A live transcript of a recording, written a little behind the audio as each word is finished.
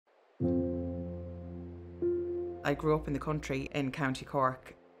I grew up in the country in County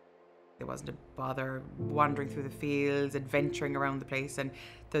Cork. There wasn't a bother wandering through the fields, adventuring around the place, and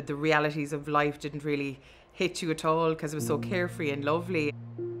the realities of life didn't really hit you at all because it was so carefree and lovely.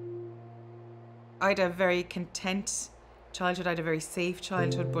 I had a very content childhood, I had a very safe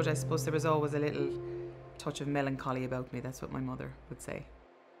childhood, but I suppose there was always a little touch of melancholy about me. That's what my mother would say.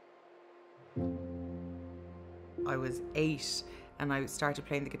 I was 8 and I started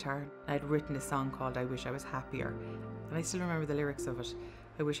playing the guitar. I'd written a song called I Wish I Was Happier, and I still remember the lyrics of it.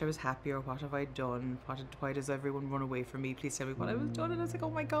 I wish I was happier, what have I done? Why does everyone run away from me? Please tell me what I was done. And I was like, oh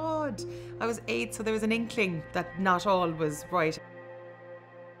my God. I was 8, so there was an inkling that not all was right.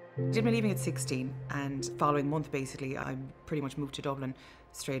 I did my leaving at 16, and following month basically I pretty much moved to Dublin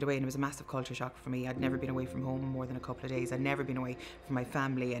straight away, and it was a massive culture shock for me. I'd never been away from home more than a couple of days. I'd never been away from my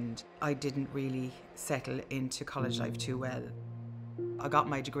family, and I didn't really settle into college life too well. I got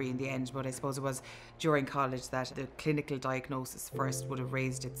my degree in the end, but I suppose it was during college that the clinical diagnosis first would have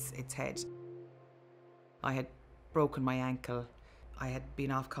raised its head. I had broken my ankle. I had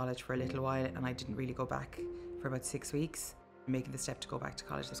been off college for a little while and I didn't really go back for about 6 weeks. Making the step to go back to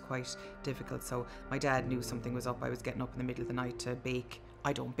college was quite difficult, so my dad knew something was up. I was getting up in the middle of the night to bake.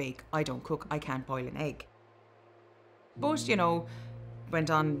 I don't bake, I don't cook, I can't boil an egg. But, you know, went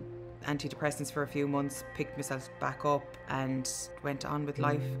on antidepressants for a few months, picked myself back up and went on with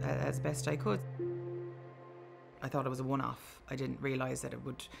life as best I could. I thought it was a one-off. I didn't realise that it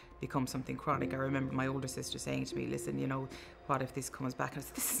would become something chronic. I remember my older sister saying to me, listen, you know, what if this comes back? And I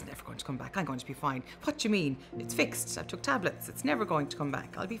said, this is never going to come back. I'm going to be fine. What do you mean? It's fixed. I took tablets. It's never going to come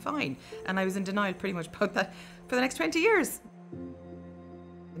back. I'll be fine. And I was in denial pretty much about that for the next 20 years.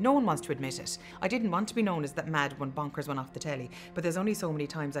 No one wants to admit it. I didn't want to be known as that mad one bonkers one off the telly, but there's only so many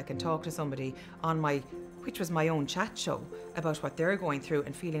times I can talk to somebody on which was my own chat show, about what they're going through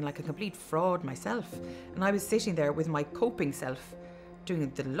and feeling like a complete fraud myself. And I was sitting there with my coping self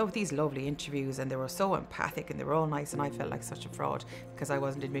doing these lovely interviews, and they were so empathic and they were all nice, and I felt like such a fraud because I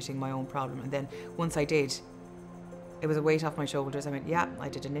wasn't admitting my own problem. And then once I did, it was a weight off my shoulders. I went, yeah, I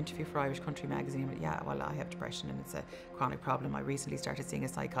did an interview for Irish Country magazine. I went, yeah, well, I have depression and it's a chronic problem. I recently started seeing a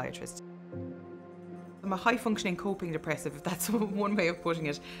psychiatrist. I'm a high-functioning coping depressive, if that's one way of putting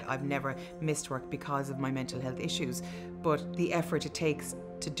it. I've never missed work because of my mental health issues, but the effort it takes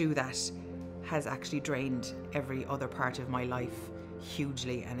to do that has actually drained every other part of my life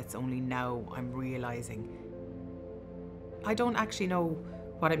hugely, and it's only now I'm realising. I don't actually know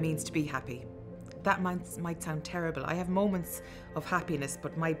what it means to be happy. That might sound terrible. I have moments of happiness,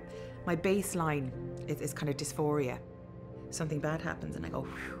 but my baseline is kind of dysphoria. Something bad happens and I go,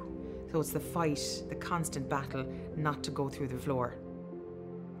 whew. So it's the fight, the constant battle not to go through the floor.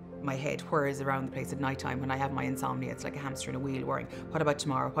 My head whirs around the place at night time when I have my insomnia. It's like a hamster in a wheel whirring. What about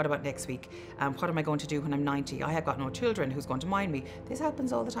tomorrow? What about next week? What am I going to do when I'm 90? I have got no children. Who's going to mind me? This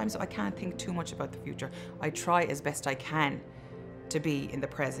happens all the time, so I can't think too much about the future. I try as best I can to be in the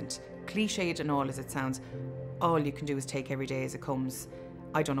present. Cliched and all as it sounds, all you can do is take every day as it comes.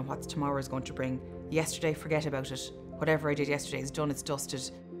 I don't know what tomorrow is going to bring. Yesterday, forget about it. Whatever I did yesterday is done, it's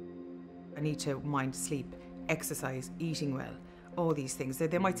dusted. I need to mind sleep, exercise, eating well, all these things.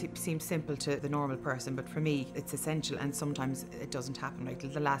 They might seem simple to the normal person, but for me, it's essential, and sometimes it doesn't happen. Like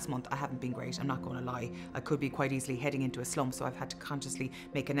the last month, I haven't been great, I'm not going to lie. I could be quite easily heading into a slump, so I've had to consciously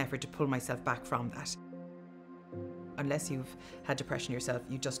make an effort to pull myself back from that. Unless you've had depression yourself,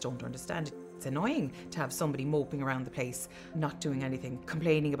 you just don't understand it. It's annoying to have somebody moping around the place, not doing anything,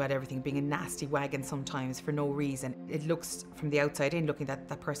 complaining about everything, being a nasty wagon sometimes for no reason. It looks from the outside in, looking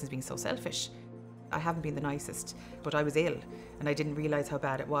that person's being so selfish. I haven't been the nicest, but I was ill and I didn't realise how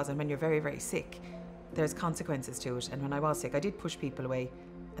bad it was. And when you're very, very sick, there's consequences to it. And when I was sick, I did push people away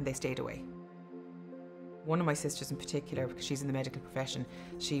and they stayed away. One of my sisters in particular, because she's in the medical profession,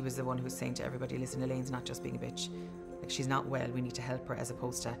 she was the one who was saying to everybody, listen, Elaine's not just being a bitch. Like, she's not well, we need to help her, as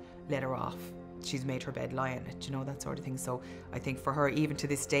opposed to let her off. She's made her bed, lie in it, you know, that sort of thing. So I think for her, even to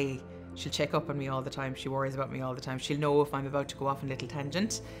this day, she'll check up on me all the time. She worries about me all the time. She'll know if I'm about to go off on a little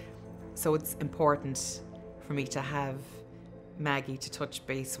tangent. So it's important for me to have Maggie to touch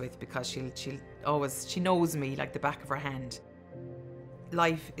base with, because she knows me like the back of her hand.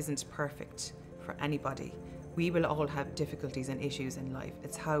 Life isn't perfect for anybody. We will all have difficulties and issues in life.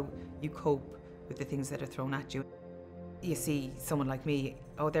 It's how you cope with the things that are thrown at you. You see someone like me,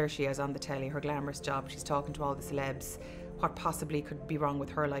 oh, there she is on the telly, her glamorous job, she's talking to all the celebs. What possibly could be wrong with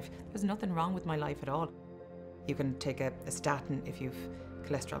her life? There's nothing wrong with my life at all. You can take a statin if you've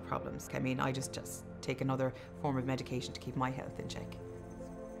cholesterol problems. I mean, I just take another form of medication to keep my health in check.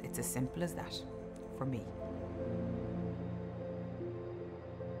 It's as simple as that for me.